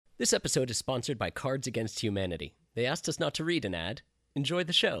This episode is sponsored by Cards Against Humanity. They asked us not to read an ad. Enjoy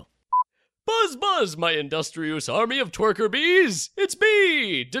the show. Buzz, buzz, my industrious army of twerker bees! It's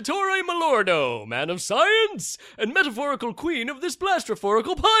me, Dottore Malordo, man of science, and metaphorical queen of this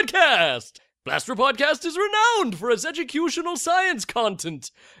Blastraphorical podcast! Blastra Podcast is renowned for its educational science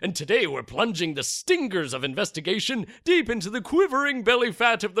content, and today we're plunging the stingers of investigation deep into the quivering belly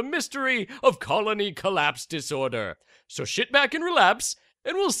fat of the mystery of colony collapse disorder. So sit back and relapse,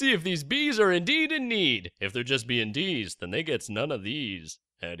 and we'll see if these bees are indeed in need. If they're just being D's, then they gets none of these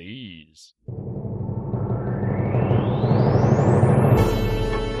at ease.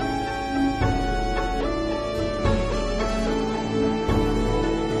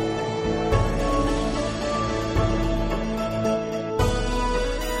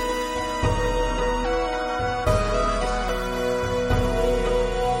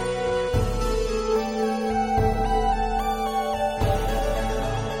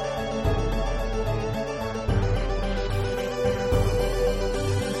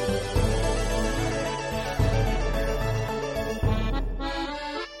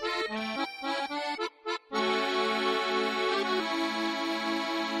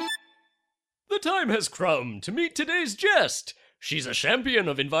 Time has come to meet today's guest. She's a champion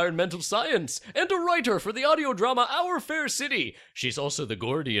of environmental science and a writer for the audio drama Our Fair City. She's also the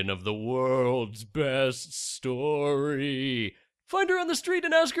guardian of the world's best story. Find her on the street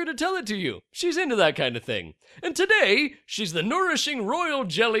and ask her to tell it to you. She's into that kind of thing. And today, she's the nourishing royal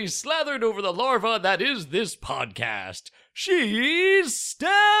jelly slathered over the larva that is this podcast. She's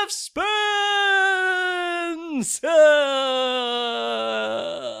Steph Spence!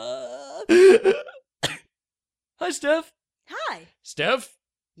 Hi, Steph. Hi. Steph?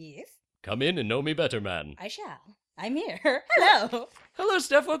 Yes? Come in and know me better, man. I shall. I'm here. Hello. Hello,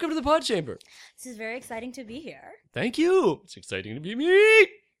 Steph. Welcome to the Pod Chamber. This is very exciting to be here. Thank you. It's exciting to be me.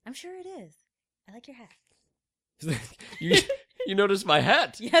 I'm sure it is. I like your hat. you noticed my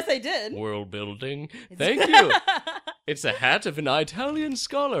hat? Yes, I did. World building. Thank you. It's a hat of an Italian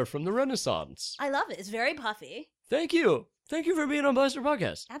scholar from the Renaissance. I love it. It's very puffy. Thank you. Thank you for being on Blaster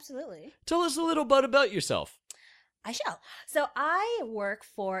Podcast. Absolutely. Tell us a little bit about yourself. I shall. So I work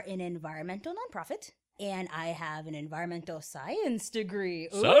for an environmental nonprofit, and I have an environmental science degree.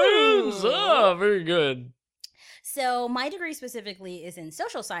 Science! Ah, very good. So my degree specifically is in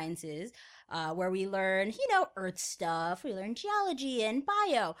social sciences, where we learn, Earth stuff. We learn geology and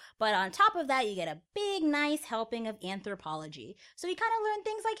bio. But on top of that, you get a big, nice helping of anthropology. So we kind of learn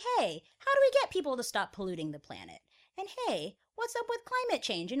things like, hey, how do we get people to stop polluting the planet? And hey, what's up with climate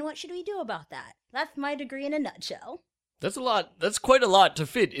change and what should we do about that? That's my degree in a nutshell. That's a lot. That's quite a lot to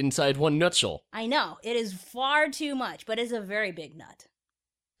fit inside one nutshell. I know. It is far too much, but it's a very big nut.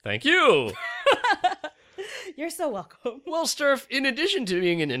 Thank you. You're so welcome. Well, Sturf, in addition to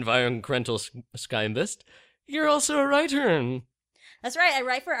being an environmental scientist, you're also a writer. That's right. I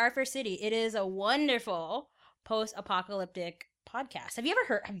write for Our Fair City. It is a wonderful post-apocalyptic podcast. Have you ever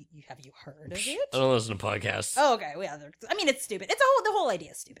heard? Have you heard of it? I don't listen to podcasts. Oh, okay. Well, it's stupid. The whole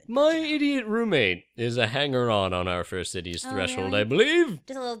idea is stupid. My idiot roommate is a hanger-on on Our Fair City's threshold, really? I believe.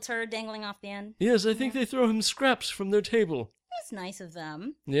 Just a little turd dangling off the end. Yes, I think they throw him scraps from their table. That's nice of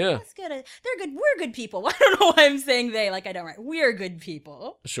them. Yeah. That's good. They're good. We're good people. I don't know why I'm saying they like I don't write. We're good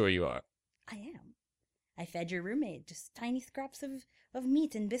people. Sure you are. I am. I fed your roommate just tiny scraps of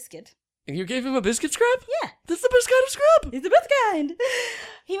meat and biscuit. You gave him a biscuit scrap? Yeah. That's the best kind of scrap. He's the best kind.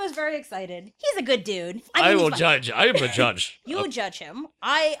 He was very excited. He's a good dude. I will judge. I am a judge. You judge him.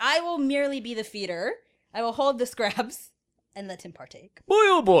 I will merely be the feeder. I will hold the scraps and let him partake. Boy,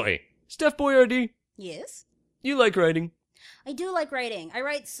 oh boy. Steph Boyardee. Yes? You like writing? I do like writing. I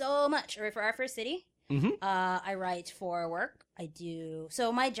write so much. I write for Our Fair City. Mm-hmm. I write for work.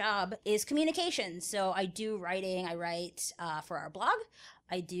 So my job is communications. So I do writing. I write for our blog.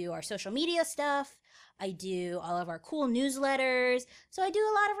 I do our social media stuff. I do all of our cool newsletters. So I do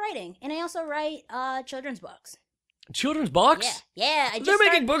a lot of writing. And I also write children's books. Children's books? Yeah. They're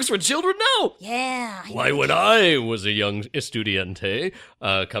making books for children now? Yeah. Why, when I was a young estudiante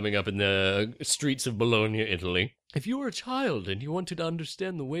coming up in the streets of Bologna, Italy, if you were a child and you wanted to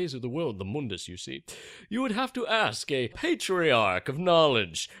understand the ways of the world, the mundus, you see, you would have to ask a patriarch of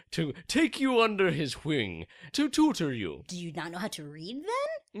knowledge to take you under his wing, to tutor you. Do you not know how to read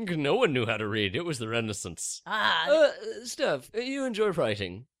then? No one knew how to read. It was the Renaissance. Steph, you enjoy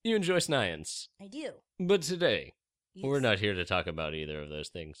writing. You enjoy science. I do. But today, Yes. we're not here to talk about either of those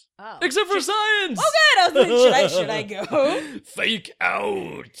things. Oh. Except for science! Oh, good! I was like, should I go? Fake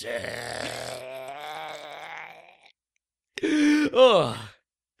out! Oh,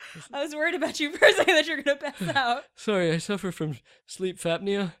 I was worried about you for a second that you're going to pass out. Sorry, I suffer from sleep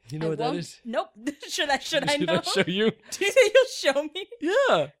apnea. You know what that is? Nope. Should I know? I show you? Do you think you'll show me?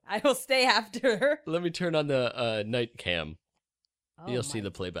 Yeah. I will stay after. Let me turn on the night cam. Oh, You'll see the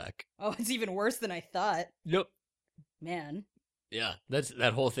playback. Oh, it's even worse than I thought. Yep. Man. Yeah, that's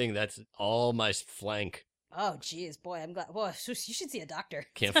that whole thing. That's all my flank. Oh, geez, boy, I'm glad. Well, you should see a doctor.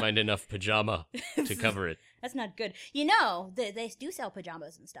 Can't find enough pajama to cover it. That's not good. You know, they do sell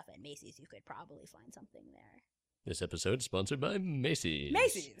pajamas and stuff at Macy's. You could probably find something there. This episode is sponsored by Macy's.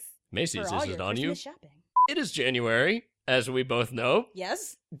 Macy's. Macy's, For all is your it on you? Christmas shopping. It is January, as we both know.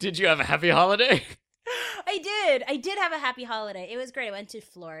 Yes? Did you have a happy holiday? I did. I did have a happy holiday. It was great. I went to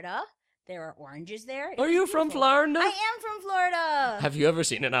Florida. There were oranges there. It Are was you from beautiful. Florida? I am from Florida. Have you ever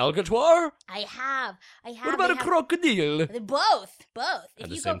seen an alligator? I have. What about a crocodile? Both. At If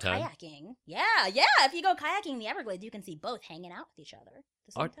the you same go time? kayaking. Yeah. If you go kayaking in the Everglades, you can see both hanging out with each other at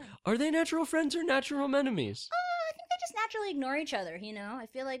the same time. Are they natural friends or natural enemies? I think they just naturally ignore each other, you know? I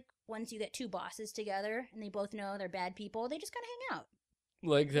feel like once you get two bosses together and they both know they're bad people, they just kind of hang out.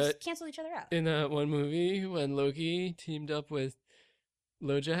 Like They that just cancel each other out. in that one movie when Loki teamed up with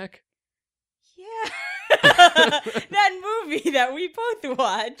LoJack? Yeah. That movie that we both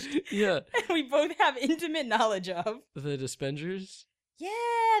watched Yeah, and we both have intimate knowledge of. the Dispengers. Yeah,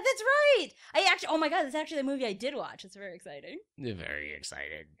 that's right. Oh my god, that's actually the movie I did watch. It's very exciting. You're very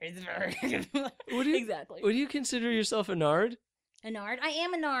excited. It's very What do you, exactly. Would you consider yourself a nard? A nard? I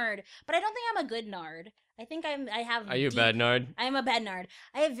am a nard, but I don't think I'm a good nard. I think I have Are you a deep- bad nard? I am a bad nard.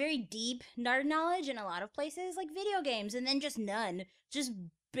 I have very deep nard knowledge in a lot of places, like video games, and then just none. Just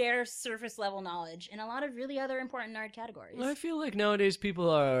bare surface level knowledge in a lot of really other important nerd categories. I feel like nowadays people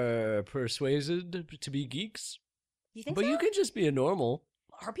are persuaded to be geeks, You think but so? you can just be a normal.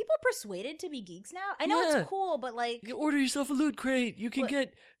 Are people persuaded to be geeks now? I know Yeah. it's cool, but like, You order yourself a loot crate. You can What?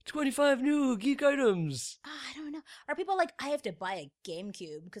 get 25 new geek items. I don't know. Are people like, I have to buy a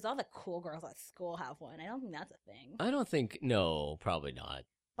GameCube because all the cool girls at school have one? I don't think that's a thing. I don't think. No, probably not.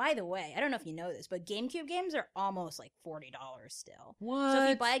 By the way, I don't know if you know this, but GameCube games are almost like $40 still. What? So if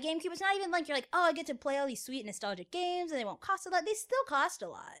you buy a GameCube, it's not even like you're like, oh, I get to play all these sweet nostalgic games and they won't cost a lot. They still cost a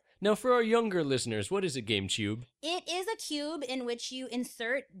lot. Now, for our younger listeners, what is a GameCube? It is a cube in which you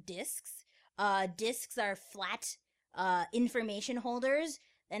insert discs. Discs are flat information holders,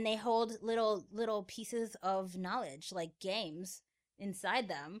 and they hold little pieces of knowledge, like games, inside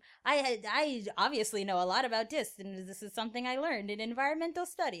them. I obviously know a lot about discs, and this is something I learned in environmental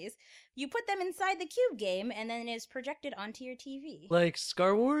studies. You put them inside the cube game, and then it's projected onto your TV, Like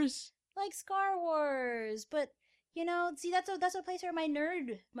Star Wars? like Star Wars. But you know, see, that's a place where my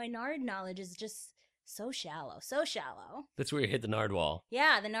nerd knowledge is just so shallow. That's where you hit the nard wall.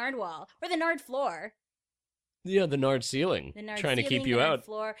 Yeah, the nard wall or the nard floor. Yeah, the nard ceiling. The nard Trying to keep ceiling, you the nard out.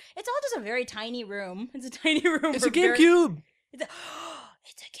 floor. It's all just a very tiny room. It's a tiny room. It's a for very- GameCube! It's a,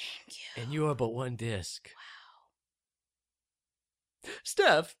 it's a GameCube. And you are but one disc.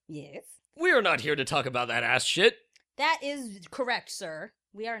 Steph, Yes. we are not here to talk about that ass shit. That is correct, sir.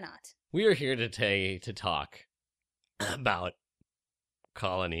 We are not. We are here today to talk about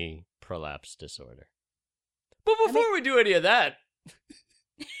colony prolapse disorder. But before we do any of that,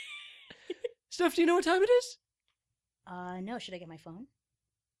 Steph, do you know what time it is? No, should I get my phone?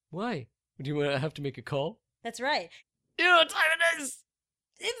 Why? Do you want to have to make a call? That's right. You know what time it is?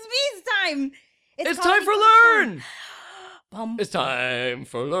 It's Bees time! It's Colony time for Prolapse Learn! time. Bum. It's time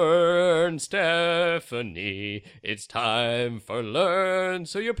for Learn, Stephanie. It's time for Learn,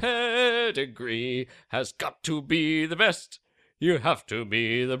 so your pedigree has got to be the best. You have to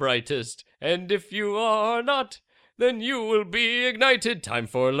be the brightest. And if you are not, then you will be ignited. Time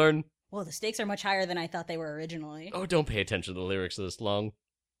for Learn. Well, the stakes are much higher than I thought they were originally. Oh, don't pay attention to the lyrics this long.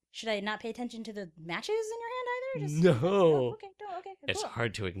 Should I not pay attention to the matches in your hand either? No. Oh, okay, okay. It's cool.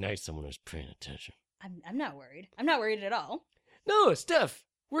 hard to ignite someone who's paying attention. I'm not worried. I'm not worried at all. No, Steph,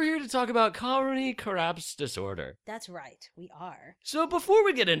 we're here to talk about colony collapse disorder. That's right. We are. So before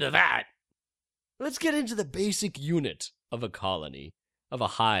we get into that, let's get into the basic unit of a colony, of a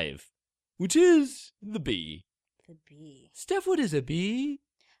hive, which is the bee. The bee. Steph, what is a bee?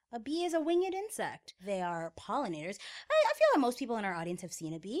 A bee is a winged insect. They are pollinators. I feel that most people in our audience have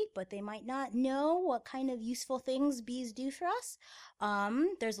seen a bee, but they might not know what kind of useful things bees do for us.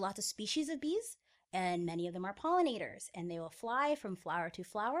 There's lots of species of bees, and many of them are pollinators, and they will fly from flower to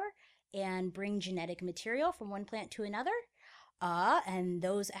flower and bring genetic material from one plant to another. And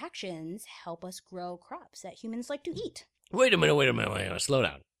those actions help us grow crops that humans like to eat. Wait a minute, slow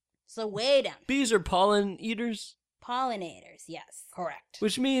down. So way down. Bees are pollen eaters, Pollinators, yes, correct.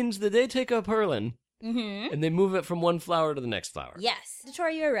 which means that they take up pollen Mm-hmm. and they move it from one flower to the next flower. Yes,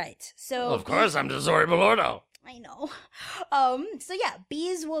 Dottore, you're right. So Of course, I'm Dottore Malordo. I know. So yeah,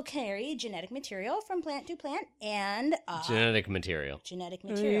 bees will carry genetic material from plant to plant and Genetic material. genetic Are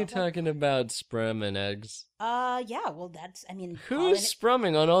material. you talking about sperm and eggs? Yeah, well that's Who's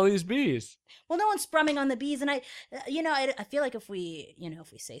sprumming on all these bees? well, no one's sprumming on the bees, and I feel like if we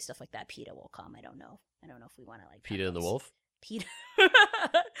say stuff like that, PETA will come. I don't know if we want to like PETA the wolf? PETA.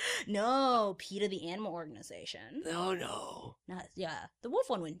 No, PETA the animal organization. Oh no. Yeah, the wolf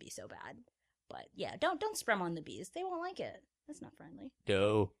one wouldn't be so bad. But yeah, don't sprum on the bees. They won't like it. That's not friendly.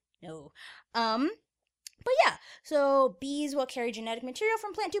 No. No. But yeah, so bees will carry genetic material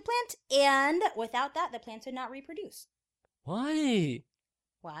from plant to plant, and without that, the plants would not reproduce. Why?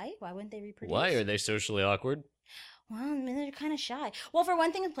 Why? Why wouldn't they reproduce? Why are they socially awkward? Well, I mean, they're kind of shy. Well, for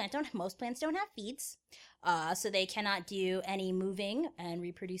one thing, most plants don't have feet, so they cannot do any moving and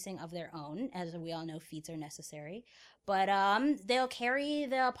reproducing of their own. As we all know, feet are necessary. But they'll carry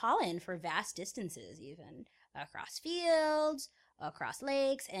the pollen for vast distances, even across fields, across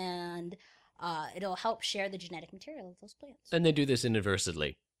lakes, and it'll help share the genetic material of those plants. And they do this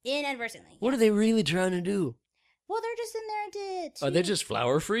inadvertently. Inadvertently. What are they really trying to do? Well, they're just in there to... Are they just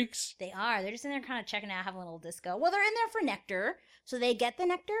flower freaks? They are. They're just in there kind of checking out, having a little disco. Well, they're in there for nectar. So they get the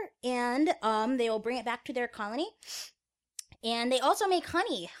nectar, and they will bring it back to their colony. And they also make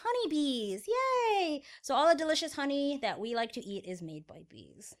honey. Honeybees. Yay! So all the delicious honey that we like to eat is made by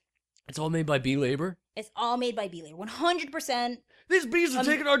bees. It's all made by bee labor? It's all made by bee labor. 100%. These bees are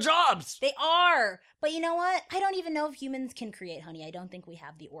taking our jobs! They are. But you know what? I don't even know if humans can create honey. I don't think we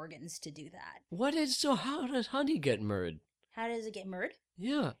have the organs to do that. So how does honey get murred? How does it get murred?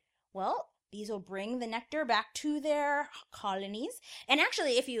 Yeah. Well, bees will bring the nectar back to their colonies. And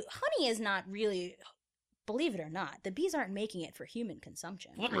actually, honey is not really, believe it or not, the bees aren't making it for human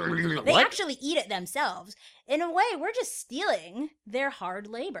consumption. They actually eat it themselves. In a way, we're just stealing their hard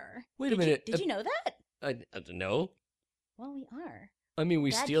labor. Wait a minute. Did you know that? I don't know. Well, we are. I mean, we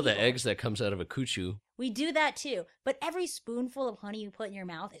Bad steal the people. eggs that comes out of a cuckoo. We do that too. But every spoonful of honey you put in your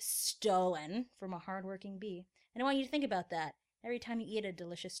mouth is stolen from a hardworking bee. And I want you to think about that every time you eat a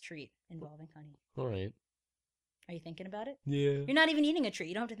delicious treat involving honey. All right. Are you thinking about it? Yeah. You're not even eating a treat.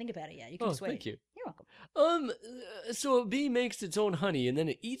 You don't have to think about it yet. You can just wait. Thank you. You're welcome. So a bee makes its own honey and then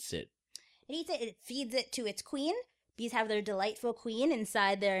it eats it. It eats it. It feeds it to its queen. Bees have their delightful queen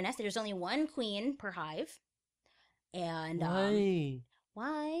inside their nest. There's only one queen per hive. And Why?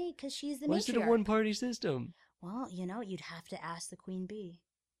 why? Because she's the Why matriarch. is it a one-party system? Well, you'd have to ask the queen bee.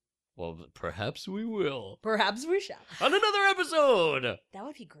 Well, perhaps we will. Perhaps we shall. On another episode That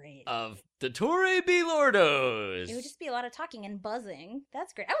would be great. of Dottore B. Lordos. It would just be a lot of talking and buzzing.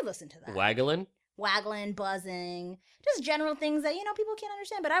 That's great. I would listen to that. Waggling? Waggling, buzzing, just general things that, people can't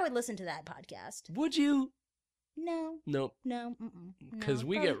understand, but I would listen to that podcast. Would you? No, Nope. no, Because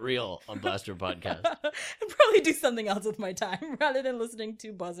we get real on Blaster Podcast. I'd probably do something else with my time rather than listening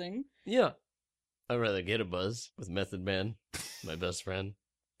to buzzing. Yeah. I'd rather get a buzz with Method Man, my best friend.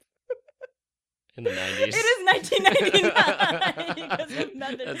 In the 90s. It is 1999 because of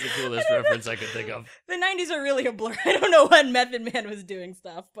Method. That's the coolest reference I could think of. The 90s are really a blur. I don't know when Method Man was doing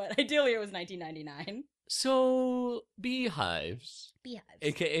stuff, but ideally it was 1999. So, beehives, Beehives.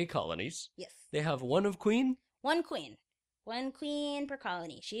 aka colonies, Yes. they have one of queen? One queen per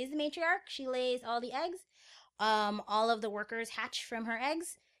colony. She is the matriarch. She lays all the eggs. All of the workers hatch from her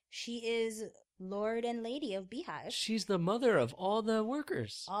eggs. She is Lord and Lady of beehives. She's the mother of all the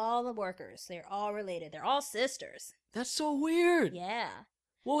workers. All the workers. They're all related. They're all sisters. That's so weird. Yeah.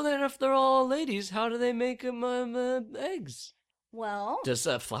 Well, then if they're all ladies, how do they make eggs? Well, Does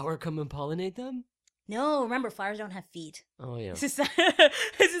a flower come and pollinate them? no, remember, flowers don't have feet. Oh, yeah. This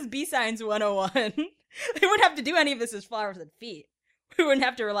is Bee Science 101. They wouldn't have to do any of this as flowers with feet. We wouldn't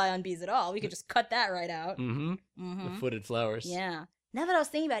have to rely on bees at all. We could just cut that right out. Mm-hmm. The footed flowers. Yeah. Now that I was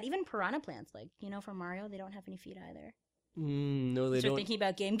thinking about it, even piranha plants, like, from Mario, they don't have any feet either. No, they Start don't. thinking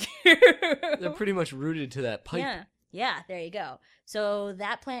about Game Gear. They're pretty much rooted to that pipe. Yeah, there you go. So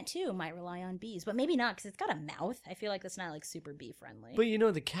that plant, too, might rely on bees. But maybe not, because it's got a mouth. I feel like that's not, super bee-friendly.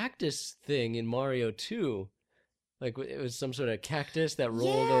 But the cactus thing in Mario 2, like, it was some sort of cactus that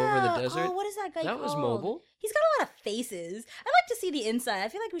rolled over the desert. Oh, what is that guy That called? was mobile. He's got a lot of faces. I'd like to see the inside. I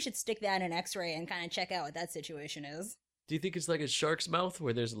feel like we should stick that in an X-ray and kind of check out what that situation is. Do you think it's like a shark's mouth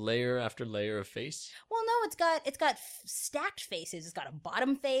where there's layer after layer of face? Well, no, it's got stacked faces. It's got a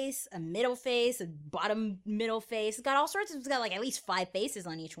bottom face, a bottom middle face. It's got all sorts of. It's got like at least 5 faces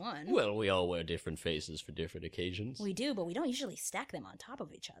on each one. Well, we all wear different faces for different occasions. We do, but we don't usually stack them on top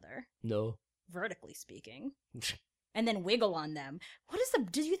of each other. No. Vertically speaking. and then wiggle on them. What is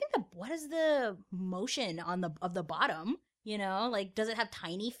the motion of the bottom? You know, like, does it have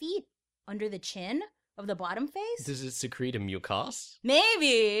tiny feet under the chin of the bottom face? Does it secrete a mucus?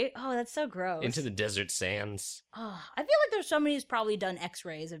 Maybe. Oh, that's so gross. Into the desert sands. Oh, I feel like there's somebody who's probably done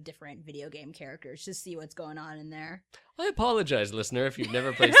x-rays of different video game characters to see what's going on in there. I apologize, listener, if you've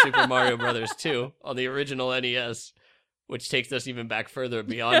never played Super Mario Bros. 2 on the original NES, which takes us even back further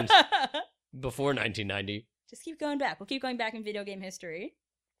beyond before 1990. Just keep going back. We'll keep going back in video game history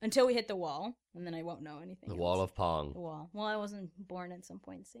until we hit the wall, and then I won't know anything The else. Wall of Pong. The wall. Well, I wasn't born at some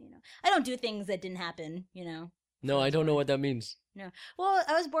point, so, I don't do things that didn't happen, No, I don't know what that means. No. Well,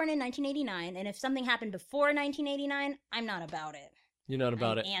 I was born in 1989, and if something happened before 1989, I'm not about it. You're not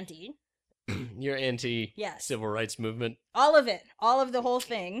about I'm it. anti. You're Yes. anti-civil rights movement. All of it. All of the whole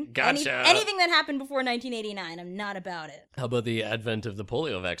thing. Gotcha. Anything that happened before 1989, I'm not about it. How about the advent of the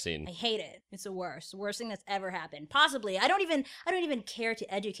polio vaccine? I hate it. It's the worst. The worst thing that's ever happened. Possibly. I don't even care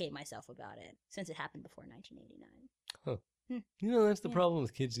to educate myself about it since it happened before 1989. That's the Yeah. problem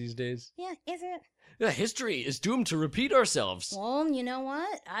with kids these days. Yeah, is it? History is doomed to repeat ourselves. Well, you know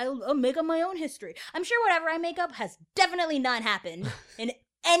what? I'll make up my own history. I'm sure whatever I make up has definitely not happened in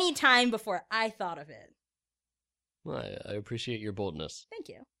any time before I thought of it. Well, I appreciate your boldness. Thank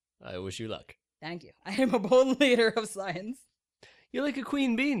you. I wish you luck. Thank you. I am a bold leader of science. You're like a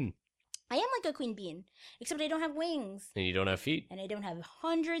queen bean. I am like a queen bean, except I don't have wings. And you don't have feet. And I don't have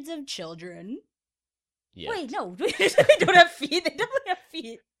hundreds of children. Yet. Wait, no. They don't have feet. They definitely have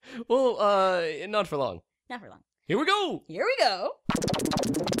feet. Well, not for long. Not for long. Here we go. Here we go.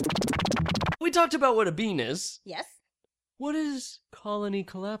 We talked about what a bean is. Yes. What is colony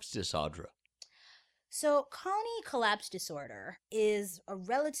collapse disorder? So, colony collapse disorder is a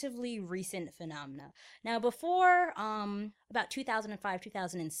relatively recent phenomena. Now, before about 2005,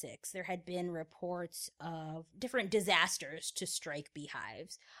 2006, there had been reports of different disasters to strike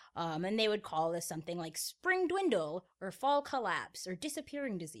beehives. And they would call this something like spring dwindle or fall collapse or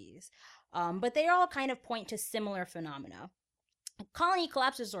disappearing disease. But they all kind of point to similar phenomena. Colony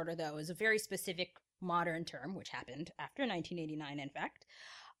collapse disorder, though, is a very specific modern term, which happened after 1989, in fact.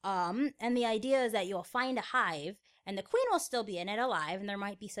 And the idea is that you'll find a hive, and the queen will still be in it alive, and there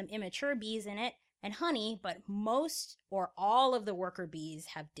might be some immature bees in it and honey, but most or all of the worker bees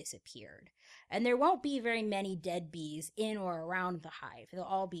have disappeared. And there won't be very many dead bees in or around the hive. They'll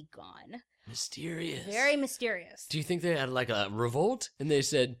all be gone. Mysterious. Very mysterious. Do you think they had like a revolt and they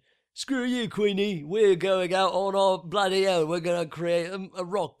said, "Screw you, Queenie, we're going out on our bloody own. We're going to create a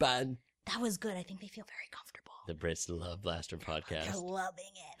rock band." That was good. I think they feel very comfortable. The Brits love Blaster They're Podcast. loving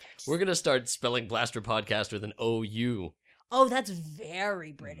it. They're just- We're going to start spelling Blaster Podcast with an OU. Oh, that's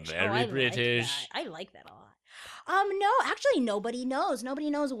very British. Very I British. Like that. I like that a lot. No, actually, nobody knows. Nobody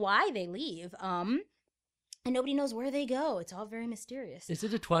knows why they leave. And nobody knows where they go. It's all very mysterious. Is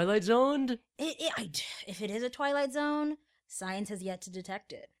it a Twilight Zone? If it is a Twilight Zone, science has yet to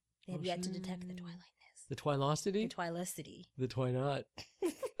detect it. They have Oh, yet to detect the shit. twilightness. The Twilocity? The twilicity. The Twinot.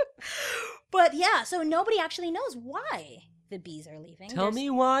 But yeah, so nobody actually knows why the bees are leaving. Tell me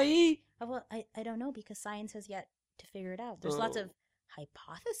why. Well, I don't know because science has yet to figure it out. There's lots Oh. of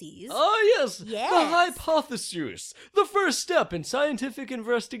hypotheses. Oh, yes. Yes. The hypothesis. The first step in scientific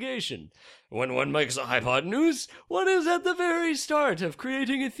investigation. When one makes a hypotenuse, one is at the very start of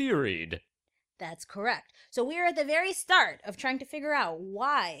creating a theory. That's correct. So we are at the very start of trying to figure out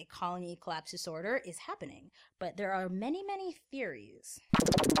why colony collapse disorder is happening. But there are many, many theories.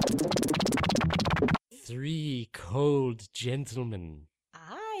 3 cold gentlemen.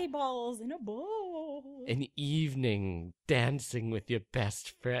 Eyeballs in a bowl. An evening dancing with your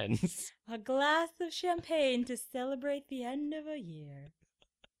best friends. A glass of champagne to celebrate the end of a year.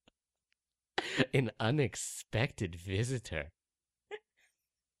 An unexpected visitor.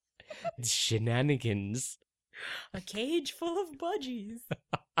 Shenanigans. A cage full of budgies.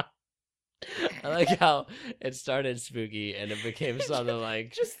 I like how it started spooky and it became something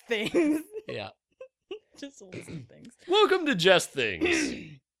like, Just things. yeah. Just wholesome things. Welcome to Just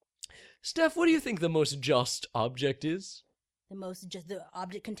Things. Steph, what do you think the most just object is? The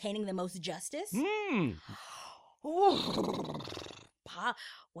object containing the most justice? Hmm.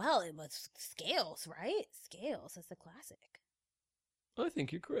 Well, it was scales, right? Scales. That's the classic. I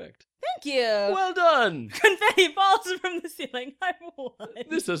think you're correct. Thank you. Well done. Confetti falls from the ceiling. I won.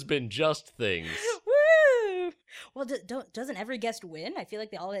 This has been Just Things. Woo! Well, doesn't every guest win? I feel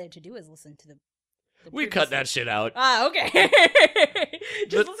like all they have to do is listen to the We previous- cut that shit out. Ah, okay.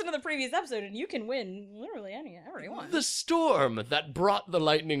 Just The- listen to the previous episode and you can win literally anyone. The storm that brought the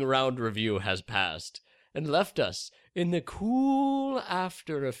lightning round review has passed and left us in the cool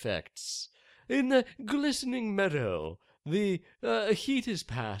after effects In the glistening meadow, the heat is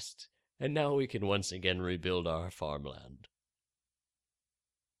past, and now we can once again rebuild our farmland.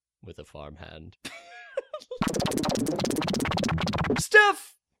 With a farmhand.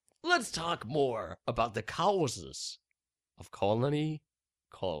 Steph, let's talk more about the causes of colony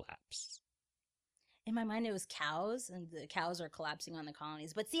collapse. In my mind, it was cows, and the cows are collapsing on the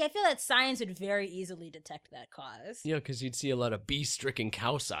colonies. But see, I feel that science would very easily detect that cause. Yeah, because you'd see a lot of bee-stricken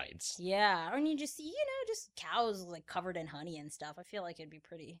cow sides. Yeah, or you just see, just cows like covered in honey and stuff. I feel like it'd be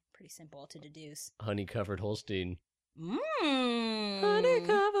pretty simple to deduce. Honey-covered Holstein. Mmm.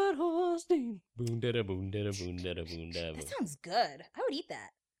 Honey-covered Holstein. Boon-da-da, boon-da-da, boon-da-da, boon-da-da. That sounds good. I would eat that.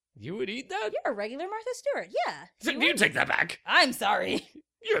 You would eat that? You're a regular Martha Stewart, yeah. You take that back. I'm sorry.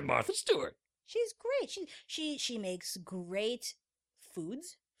 You're Martha Stewart. She's great. She makes great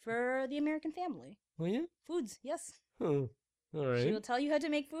foods for the American family. Oh, yeah? Foods, yes. Huh. All right. She will tell you how to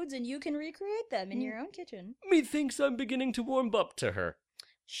make foods, and you can recreate them in your own kitchen. Methinks I'm beginning to warm up to her.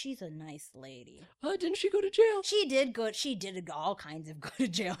 She's a nice lady. Didn't she go to jail? She did all kinds of go to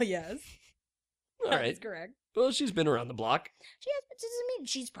jail, yes. All right. That's correct. Well, she's been around the block. She has, but doesn't mean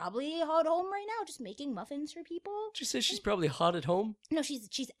she's probably at home right now, just making muffins for people. She says she's probably hot at home. No, she's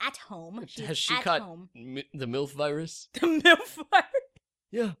at home. She's Has she at caught home. the MILF virus? The MILF virus?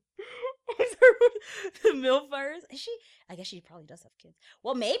 Yeah. The MILF virus? I guess she probably does have kids.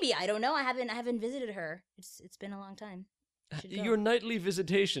 Well, maybe, I don't know. I haven't visited her. It's been a long time. Should go. Your nightly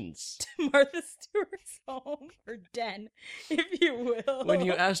visitations. Martha Stewart's home, or den, if you will. When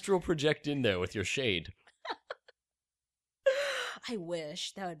you astral project in there with your shade. I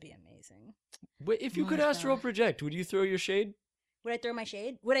wish. That would be amazing. Wait, if you could Martha. astral project, would you throw your shade? Would I throw my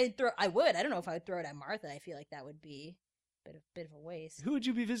shade? I would. I don't know if I would throw it at Martha. I feel like that would be a bit of a waste. Who would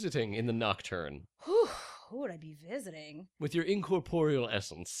you be visiting in the nocturne? Who would I be visiting? With your incorporeal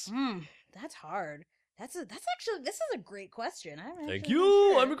essence. That's hard. This is a great question. Thank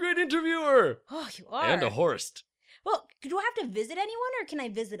you. I'm a great interviewer. Oh, you are. And a horst. Well, do I have to visit anyone, or can I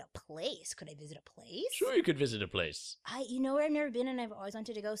visit a place? Could I visit a place? Sure, you could visit a place. Where I've never been, and I've always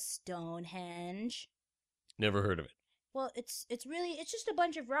wanted to go? Stonehenge. Never heard of it. Well, it's just a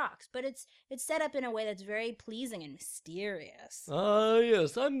bunch of rocks, but it's set up in a way that's very pleasing and mysterious.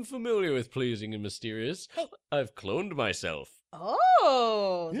 Yes, I'm familiar with pleasing and mysterious. Hey. I've cloned myself.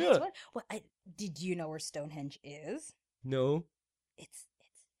 Oh, Yeah. that's what. Did you know where Stonehenge is? No. It's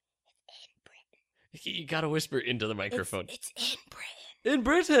in Britain. You gotta whisper into the microphone. It's in Britain. In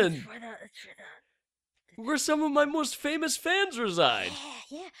Britain, It's right out- where some of my most famous fans reside.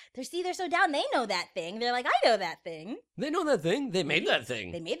 Yeah. They're so down. They know that thing. They're like, I know that thing. They know that thing. They made that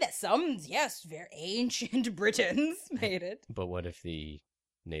thing. They made that. Yes, very ancient Britons made it. But what if the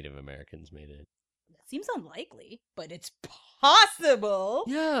Native Americans made it? That seems unlikely, but it's possible.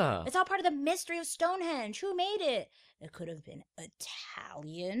 Yeah. It's all part of the mystery of Stonehenge. Who made it? It could have been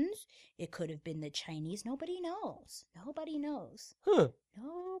Italians. It could have been the Chinese. Nobody knows. Nobody knows. Huh.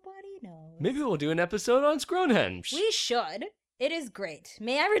 Nobody knows. Maybe we'll do an episode on Scronehenge. We should. It is great.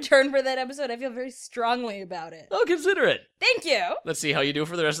 May I return for that episode? I feel very strongly about it. I'll consider it. Thank you. Let's see how you do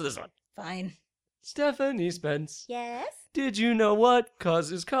for the rest of this one. Fine. Stephanie Spence. Yes? Did you know what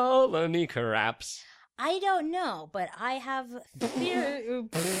causes colony collapse? I don't know, but I have fear.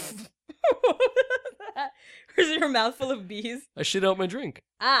 Was your mouth full of bees? I shit out my drink.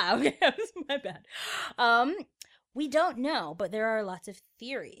 Okay, that was my bad. We don't know, but there are lots of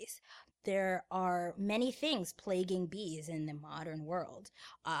theories. There are many things plaguing bees in the modern world.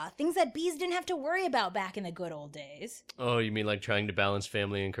 Things that bees didn't have to worry about back in the good old days. Oh, you mean like trying to balance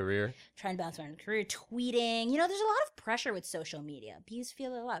family and career? Trying to balance around career, tweeting. There's a lot of pressure with social media. Bees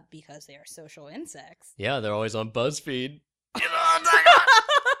feel a lot because they are social insects. Yeah, they're always on BuzzFeed.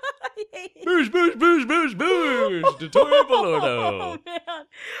 Boosh, boosh, boosh, boosh, boosh, boosh. Dottore Balordo. Oh, man.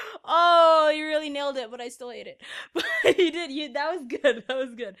 Oh, you really nailed it, but I still hate it. But you did. That was good. That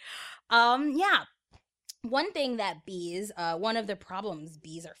was good. Yeah. One thing that bees, one of the problems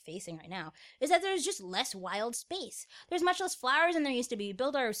bees are facing right now is that there's just less wild space. There's much less flowers than there used to be. We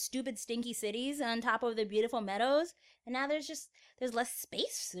built our stupid, stinky cities on top of the beautiful meadows, and now there's less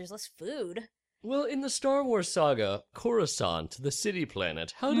space. There's less food. Well, in the Star Wars saga, Coruscant, the city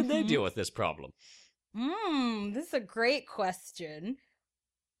planet, how did they deal with this problem? This is a great question.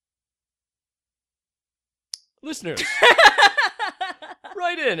 Listeners,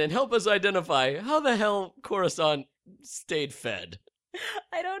 write in and help us identify how the hell Coruscant stayed fed.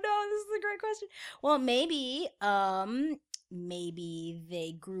 I don't know. This is a great question. Well, maybe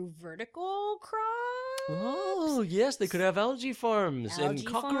they grew vertical crops. Oh, yes, they could have algae farms and Algae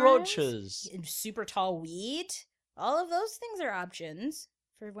cockroaches. farms, and super tall wheat. All of those things are options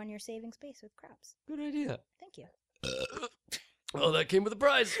for when you're saving space with crops. Good idea. Thank you. Well, that came with a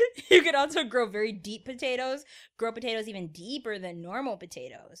prize. You can also grow very deep potatoes, grow potatoes even deeper than normal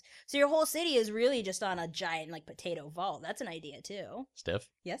potatoes. So your whole city is really just on a giant, like, potato vault. That's an idea, too. Steph,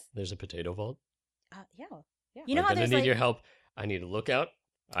 Yes? there's a potato vault. Yeah. You know I'm how gonna there's, need like... your help. I need a lookout.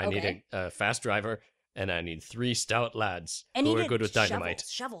 I Okay. need a fast driver. And I need 3 stout lads And who you are need good with dynamite.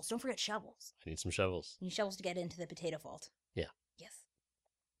 Shovels. Don't forget shovels. I need some shovels. You need shovels to get into the potato vault. Yeah. Yes.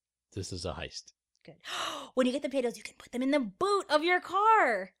 This is a heist. Good. When you get the potatoes, you can put them in the boot of your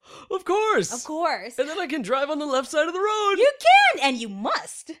car. Of course! Of course. And then I can drive on the left side of the road! You can, and you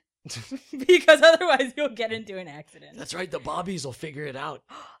must. Because otherwise you'll get into an accident. That's right, the bobbies will figure it out.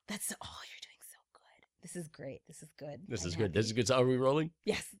 That's you're doing so good. This is great. This is good. This I'm is good. happy. This is good. So are we rolling?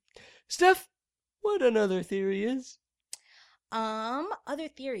 Yes. Steph, what another theory is? Other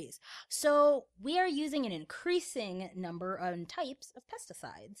theories. So we are using an increasing number of types of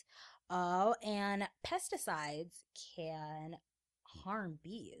pesticides. And pesticides can harm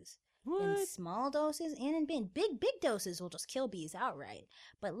bees. In What? small doses and in big doses will just kill bees outright.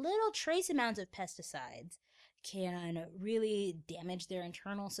 But little trace amounts of pesticides can really damage their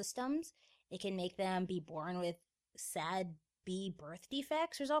internal systems. It can make them be born with sad bee birth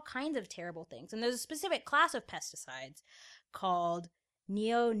defects. There's all kinds of terrible things. And there's a specific class of pesticides called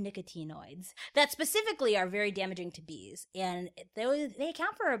neonicotinoids that specifically are very damaging to bees. And they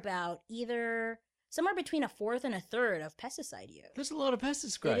account for about either somewhere between a fourth and a third of pesticide use. That's a lot of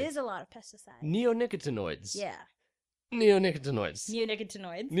pesticides. It is a lot of pesticides. Neonicotinoids. Yeah. Neonicotinoids.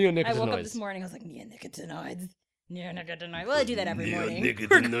 Neonicotinoids. Neonicotinoids. I woke up this morning, I was like, neonicotinoids. Neonicotinoids. Well, I do that every morning.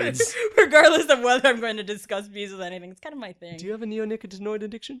 Neonicotinoids. Regardless of whether I'm going to discuss bees with anything. It's kind of my thing. Do you have a neonicotinoid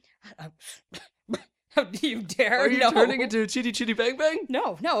addiction? How do you dare? Are you No. turning into Chitty Chitty Bang Bang?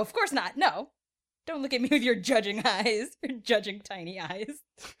 No, of course not. No. Don't look at me with your judging eyes. Your judging tiny eyes.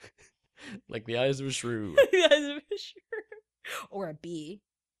 Like the eyes of a shrew. Or a bee.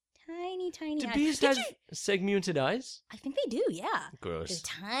 Tiny Do eyes. bees Did have you- segmented eyes? I think they do, yeah. They're Gross.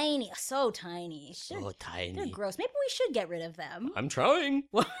 tiny. So tiny. So tiny. They're gross. Maybe we should get rid of them. I'm trying.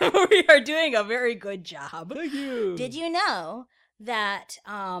 We are doing a very good job. Thank you. Did you know that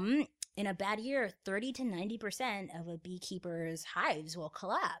in a bad year, 30 to 90% of a beekeeper's hives will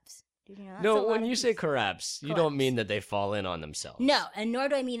collapse? Did you know that's a No, lot when of you say bees. collapse, you don't Collapse. mean that they fall in on themselves. No, and nor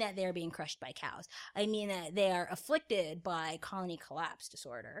do I mean that they're being crushed by cows. I mean that they are afflicted by colony collapse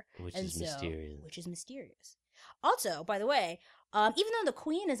disorder. Which and is so- mysterious. Which is mysterious. Also, by the way, even though the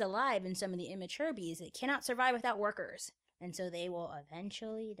queen is alive in some of the immature bees, it cannot survive without workers. And so they will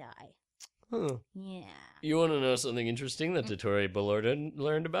eventually die. Huh. Yeah, You want to know something interesting Mm. that Dottore Ballorden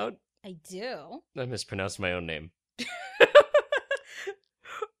learned about? I do. I mispronounced my own name.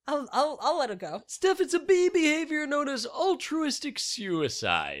 I'll let it go. Steph, it's a bee behavior known as altruistic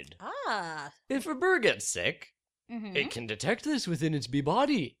suicide. Ah. If a bird gets sick, Mm-hmm. it can detect this within its bee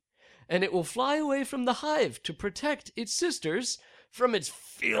body, and it will fly away from the hive to protect its sisters from its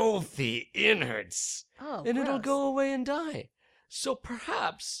filthy innards. Oh, And it'll gross. go away and die. So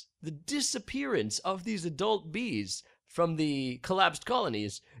perhaps the disappearance of these adult bees from the collapsed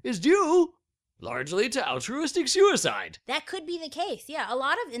colonies is due largely to altruistic suicide. That could be the case. Yeah, a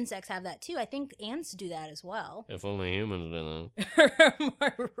lot of insects have that too. I think ants do that as well. If only humans did Am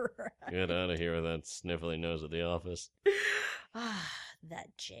I right? that. Get out of here with that sniffly nose at the office. Ah,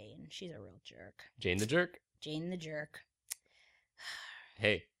 that Jane. She's a real jerk. Jane the jerk? Jane the jerk.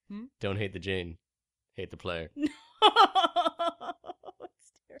 Hey, Hmm? don't hate the Jane. Hate the player. It's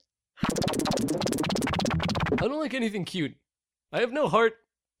terrible. I don't like anything cute. I have no heart.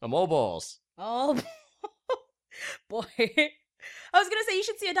 I'm all balls. Oh, boy. I was going to say you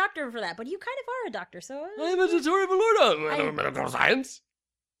should see a doctor for that, but you kind of are a doctor, so... I'm a Dottore Ballorden. I- Medical science.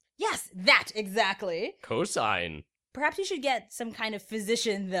 Yes, that, exactly. Cosine. Perhaps you should get some kind of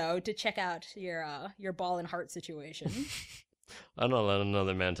physician, though, to check out your ball and heart situation. I don't let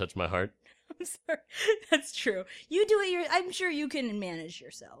another man touch my heart. I'm sorry. That's true. You do it. I'm sure you can manage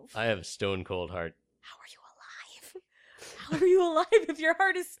yourself. I have a stone cold heart. How are you alive? How are you alive if your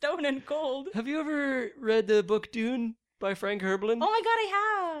heart is stone and cold? Have you ever read the book Dune by Frank Herbland? Oh my god, I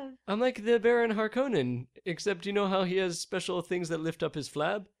have. I'm like the Baron Harkonnen, except you know how he has special things that lift up his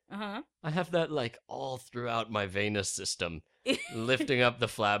flab? Uh-huh. I have that like all throughout my venous system, lifting up the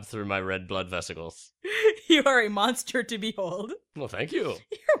flab through my red blood vesicles. You are a monster to behold. Well, thank you.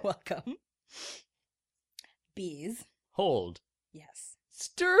 You're welcome. Bees. Hold. Yes.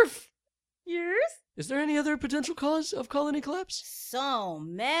 Sturf! Yours? Is there any other potential cause of colony collapse? So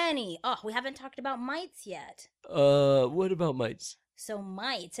many. Oh, we haven't talked about mites yet. What about mites? So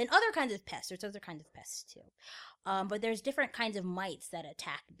mites and other kinds of pests. There's other kinds of pests too. But there's different kinds of mites that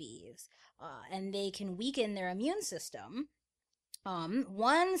attack bees, and they can weaken their immune system.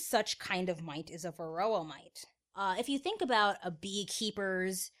 One such kind of mite is a varroa mite. If you think about a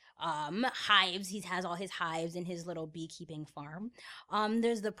beekeeper's hives, he has all his hives in his little beekeeping farm.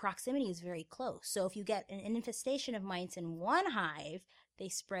 There's the proximity is very close. So if you get an infestation of mites in one hive, they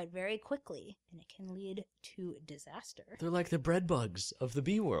spread very quickly, and it can lead to disaster. They're like the bread bugs of the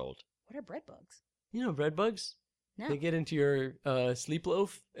bee world. What are bread bugs? You know bread bugs? No. They get into your sleep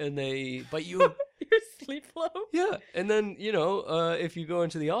loaf and they bite you. Your sleep loaf? Yeah, and then, if you go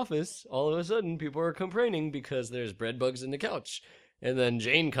into the office, all of a sudden people are complaining because there's bread bugs in the couch. And then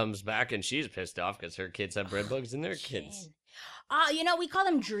Jane comes back and she's pissed off because her kids have bread bugs in their kids. We call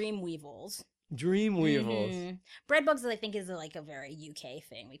them dream weevils. Dream weevils. Mm-hmm. Bread bugs, I think, is like a very UK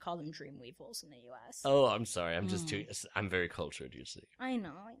thing. We call them dream weevils in the US. Oh, I'm sorry. I'm very cultured, you see. I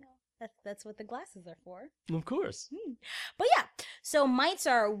know. That's what the glasses are for. Of course. But yeah, so mites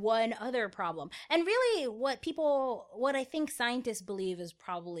are one other problem. And really what I think scientists believe is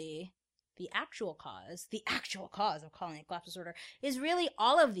probably the actual cause of colony collapse disorder is really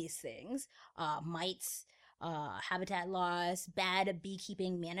all of these things. Mites, habitat loss, bad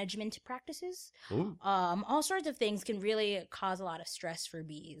beekeeping management practices. All sorts of things can really cause a lot of stress for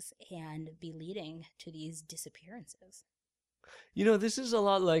bees and be leading to these disappearances. This is a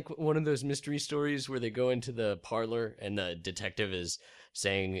lot like one of those mystery stories where they go into the parlor and the detective is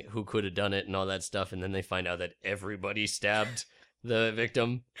saying who could have done it and all that stuff, and then they find out that everybody stabbed the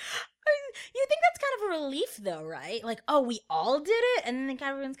victim. You think that's kind of a relief, though, right? Like, oh, we all did it? And then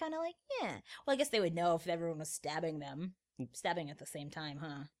everyone's kind of like, yeah. Well, I guess they would know if everyone was stabbing at the same time,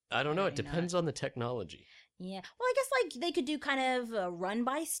 huh? I don't know. It depends on the technology. Yeah. Well, I guess, they could do kind of a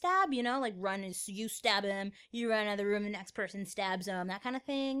run-by-stab, like run is you stab him, you run out of the room, the next person stabs him, that kind of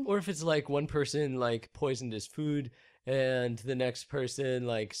thing. Or if it's one person, poisoned his food, and the next person,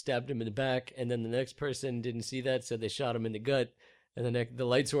 stabbed him in the back, and then the next person didn't see that, so they shot him in the gut. And the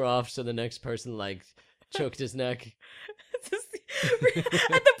lights were off, so the next person, choked his neck.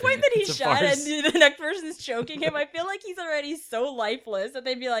 At the point that he shot and the next person's choking him, I feel like he's already so lifeless that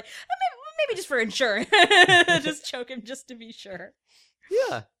they'd be like, maybe just for insurance. Just choke him just to be sure.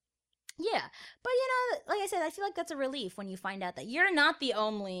 Yeah. Yeah. But, like I said, I feel like that's a relief when you find out that you're not the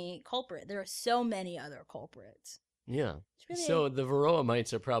only culprit. There are so many other culprits. Yeah. Really... So the varroa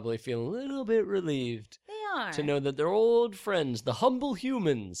mites are probably feeling a little bit relieved. They are. To know that their old friends, the humble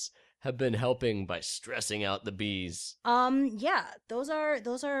humans, have been helping by stressing out the bees. Yeah. Those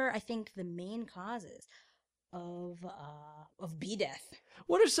are I think the main causes of bee death.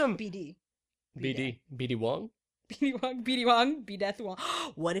 What are some BD? BD Wong? BD Wong, Bee Death Wong.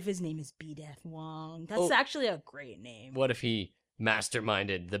 What if his name is Bee Death Wong? That's actually a great name. What if he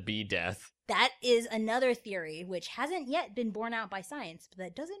masterminded the bee death? That is another theory which hasn't yet been borne out by science, but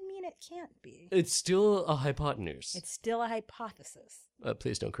that doesn't mean it can't be. It's still a hypotenuse. It's still a hypothesis.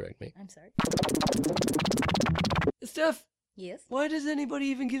 Please don't correct me. I'm sorry. Steph? Yes? Why does anybody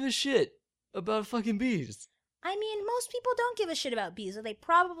even give a shit about fucking bees? I mean, most people don't give a shit about bees, or they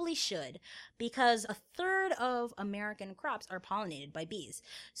probably should, because a third of American crops are pollinated by bees.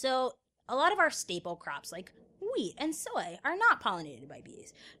 So a lot of our staple crops, like wheat and soy, are not pollinated by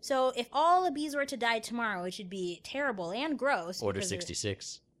bees. So if all the bees were to die tomorrow, it should be terrible and gross. Order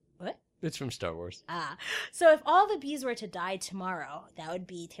 66. What? It's from Star Wars. So if all the bees were to die tomorrow, that would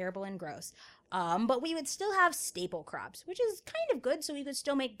be terrible and gross. But we would still have staple crops, which is kind of good. So we could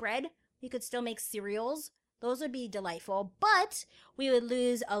still make bread. We could still make cereals. Those would be delightful. But we would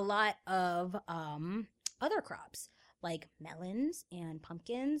lose a lot of other crops, like melons and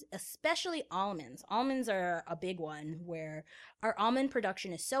pumpkins, especially almonds. Almonds are a big one where our almond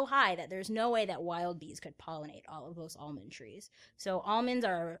production is so high that there's no way that wild bees could pollinate all of those almond trees. So almonds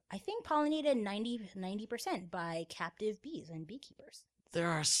are, I think, pollinated 90% by captive bees and beekeepers. There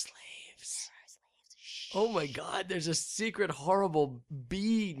are slaves. Oh my God, there's a secret horrible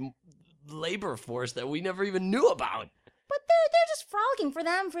bee labor force that we never even knew about. But they're just frolicking. For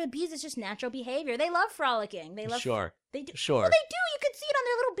them, for the bees, it's just natural behavior. They love frolicking. They love. Sure. They do. Sure. Well, they do. You can see it on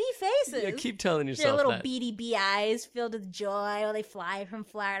their little bee faces. Yeah, keep telling yourself their little that. beady bee eyes filled with joy while they fly from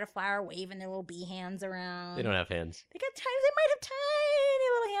flower to flower, waving their little bee hands around. They don't have hands. They might have tiny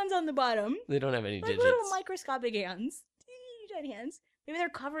little hands on the bottom. They don't have any digits. Little microscopic hands. Teeny tiny hands. Maybe they're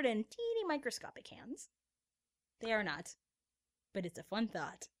covered in teeny microscopic hands. They are not. But it's a fun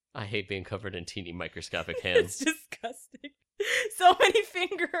thought. I hate being covered in teeny microscopic hands. It's disgusting. So many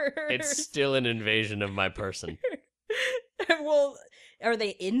fingers. It's still an invasion of my person. Well, Are they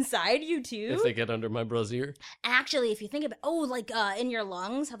inside you too? If they get under my brassiere. Actually, if you think about, like in your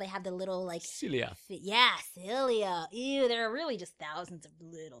lungs, how they have the little like Cilia. Yeah, cilia. Ew, there are really just thousands of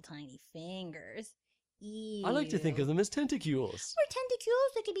little tiny fingers. Ew. I like to think of them as tentacles. Or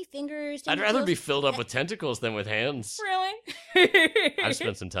tentacles. They could be fingers. I'd rather be tentacles. filled up with tentacles than with hands. Really? I've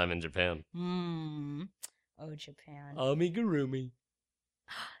spent some time in Japan. Oh, Japan. Amigurumi.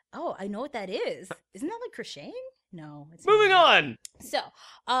 Oh, I know what that is. Isn't that like crocheting? No. It's Moving not. on! So,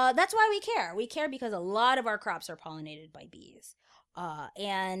 that's why we care. We care because a lot of our crops are pollinated by bees.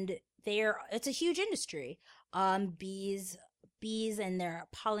 And it's a huge industry. Bees and their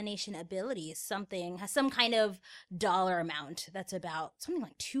pollination ability has some kind of dollar amount that's about something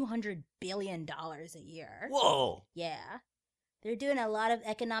like $200 billion a year. Whoa! Yeah. They're doing a lot of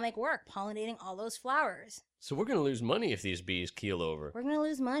economic work pollinating all those flowers. So we're gonna lose money if these bees keel over. We're going to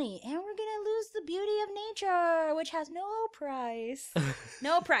lose money, and we're going to lose the beauty of nature, which has no price.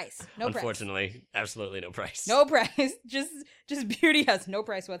 No price. No price. Unfortunately, absolutely no price. No price. Just beauty has no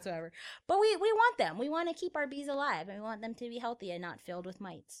price whatsoever. But we want them. We want to keep our bees alive, and we want them to be healthy and not filled with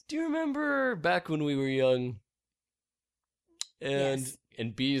mites. Do you remember back when we were young? Yes.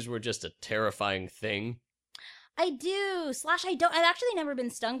 And bees were just a terrifying thing? I do. I don't. I've actually never been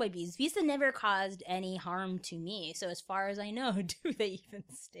stung by bees. Bees have never caused any harm to me. So as far as I know, do they even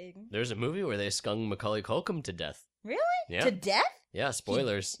sting? There's a movie where they stung Macaulay Culkin to death. Really? Yeah. To death? Yeah,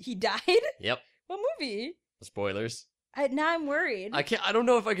 spoilers. He died? Yep. What movie? Spoilers. Now I'm worried. I don't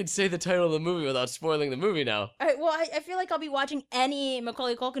know if I can say the title of the movie without spoiling the movie now. I feel like I'll be watching any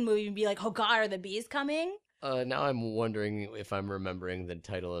Macaulay Culkin movie and be like, oh God, are the bees coming? Now I'm wondering if I'm remembering the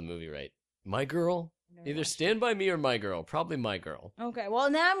title of the movie right. My Girl? Never Either watched Stand By Me or My Girl. Probably My Girl. Okay, well,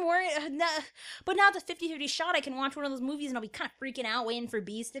 now I'm worried. But now it's a 50-50 shot. I can watch one of those movies and I'll be kind of freaking out waiting for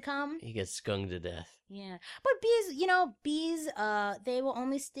bees to come. He gets stung to death. Yeah. But bees, they will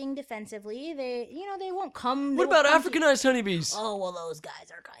only sting defensively. They won't come. What about Africanized honeybees? Oh, well, those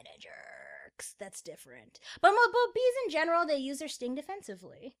guys are kind of jerks. That's different. But bees in general, they use their sting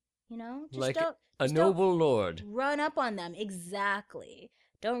defensively. Just Like don't, a just don't noble lord. run up on them. Exactly.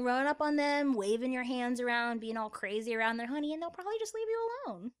 Don't run up on them, waving your hands around, being all crazy around their honey, and they'll probably just leave you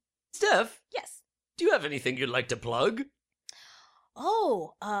alone. Steph, Yes. do you have anything you'd like to plug?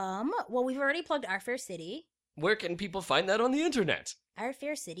 Oh, well, we've already plugged Our Fair City, Where can people find that on the internet?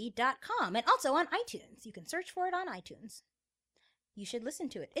 ourfaircity.com, and also on iTunes. You can search for it on iTunes. You should listen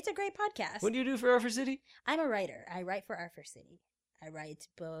to it. It's a great podcast. What do you do for Our Fair City? I'm a writer. I write for Our Fair City. I write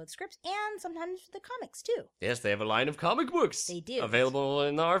both scripts and sometimes the comics, too. Yes, they have a line of comic books. They do. Available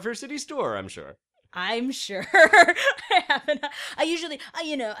in the Our Fair City store, I'm sure. I'm sure. I haven't.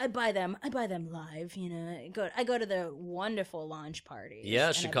 I buy them. I buy them live. I go to the wonderful launch parties. Yeah, and I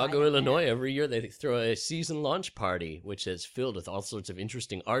buy Chicago, them Illinois, there. every year they throw a season launch party, which is filled with all sorts of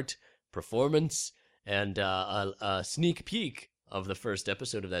interesting art, performance, and a sneak peek of the first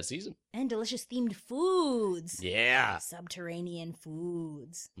episode of that season. And delicious themed foods. Yeah. Subterranean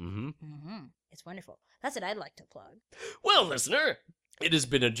foods. Mm-hmm. It's wonderful. That's what I'd like to plug. Well, listener, it has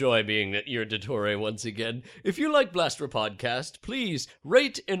been a joy being your Dottore once again. If you like Blastra Podcast, please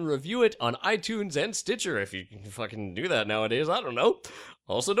rate and review it on iTunes and Stitcher, if you can fucking do that nowadays. I don't know.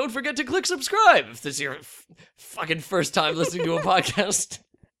 Also, don't forget to click subscribe if this is your fucking first time listening to a podcast.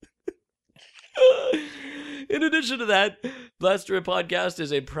 In addition to that, Blastra Podcast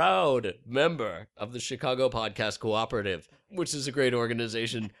is a proud member of the Chicago Podcast Cooperative, which is a great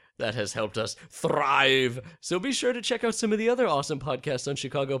organization that has helped us thrive. So be sure to check out some of the other awesome podcasts on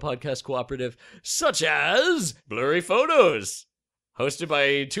Chicago Podcast Cooperative, such as Blurry Photos, hosted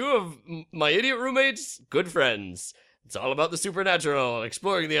by two of my idiot roommates' good friends. It's all about the supernatural,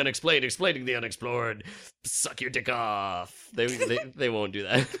 exploring the unexplained, explaining the unexplored. Suck your dick off. They won't do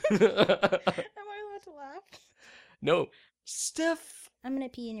that. Am I allowed to laugh? No. Steph. I'm going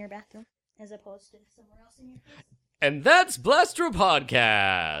to pee in your bathroom as opposed to somewhere else in your house. And that's Blastra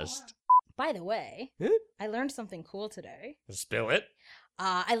Podcast. By the way, Huh? I learned something cool today. Spill it.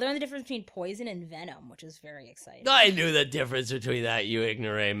 I learned the difference between poison and venom, which is very exciting. I knew the difference between that, you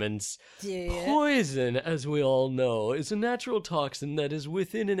ignoramus. Dude. Poison, as we all know, is a natural toxin that is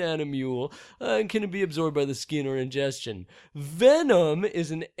within an animal and can be absorbed by the skin or ingestion. Venom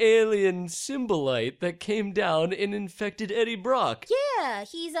is an alien symbolite that came down and infected Eddie Brock. Yeah,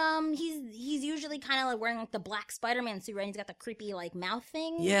 he's usually kind of like wearing like the black Spider-Man suit, right? He's got the creepy like mouth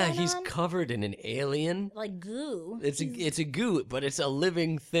thing. Yeah, going he's on. covered in an alien. Like goo. It's a goo, but it's a living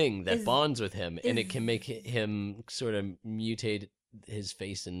thing that bonds with him, and it can make him sort of mutate his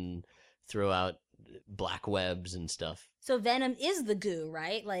face and throw out black webs and stuff. So Venom is the goo,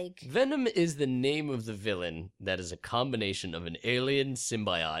 right? Like Venom is the name of the villain that is a combination of an alien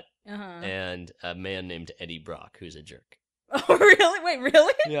symbiote and a man named Eddie Brock, who's a jerk. Oh, really? Wait,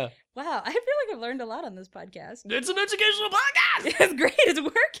 really? Yeah. Wow, I feel like I've learned a lot on this podcast. It's an educational podcast! It's great. It's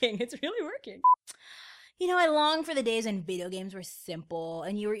working. It's really working. You know, I long for the days when video games were simple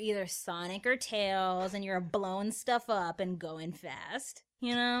and you were either Sonic or Tails and you were blowing stuff up and going fast,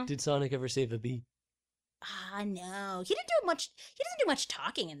 you know? Did Sonic ever save a bee? No. He doesn't do much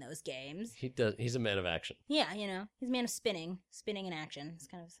talking in those games. He does. He's a man of action. Yeah, you know, he's a man of spinning in action. It's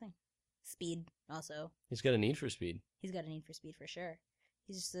kind of his thing. Speed, also. He's got a need for speed. He's got a need for speed for sure.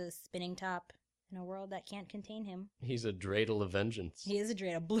 He's just a spinning top in a world that can't contain him. He's a dreidel of vengeance. He is a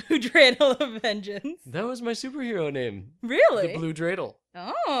dreidel, blue dreidel of vengeance. That was my superhero name. Really? The blue dreidel.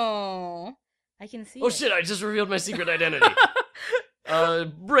 Oh, I can see. Oh it. shit! I just revealed my secret identity.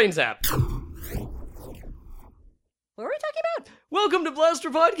 Brain zap. What were we talking about? Welcome to Blaster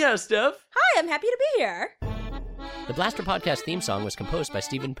Podcast, Steph. Hi, I'm happy to be here. The Blaster Podcast theme song was composed by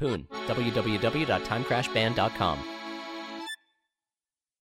Stephen Poon. www.timecrashband.com.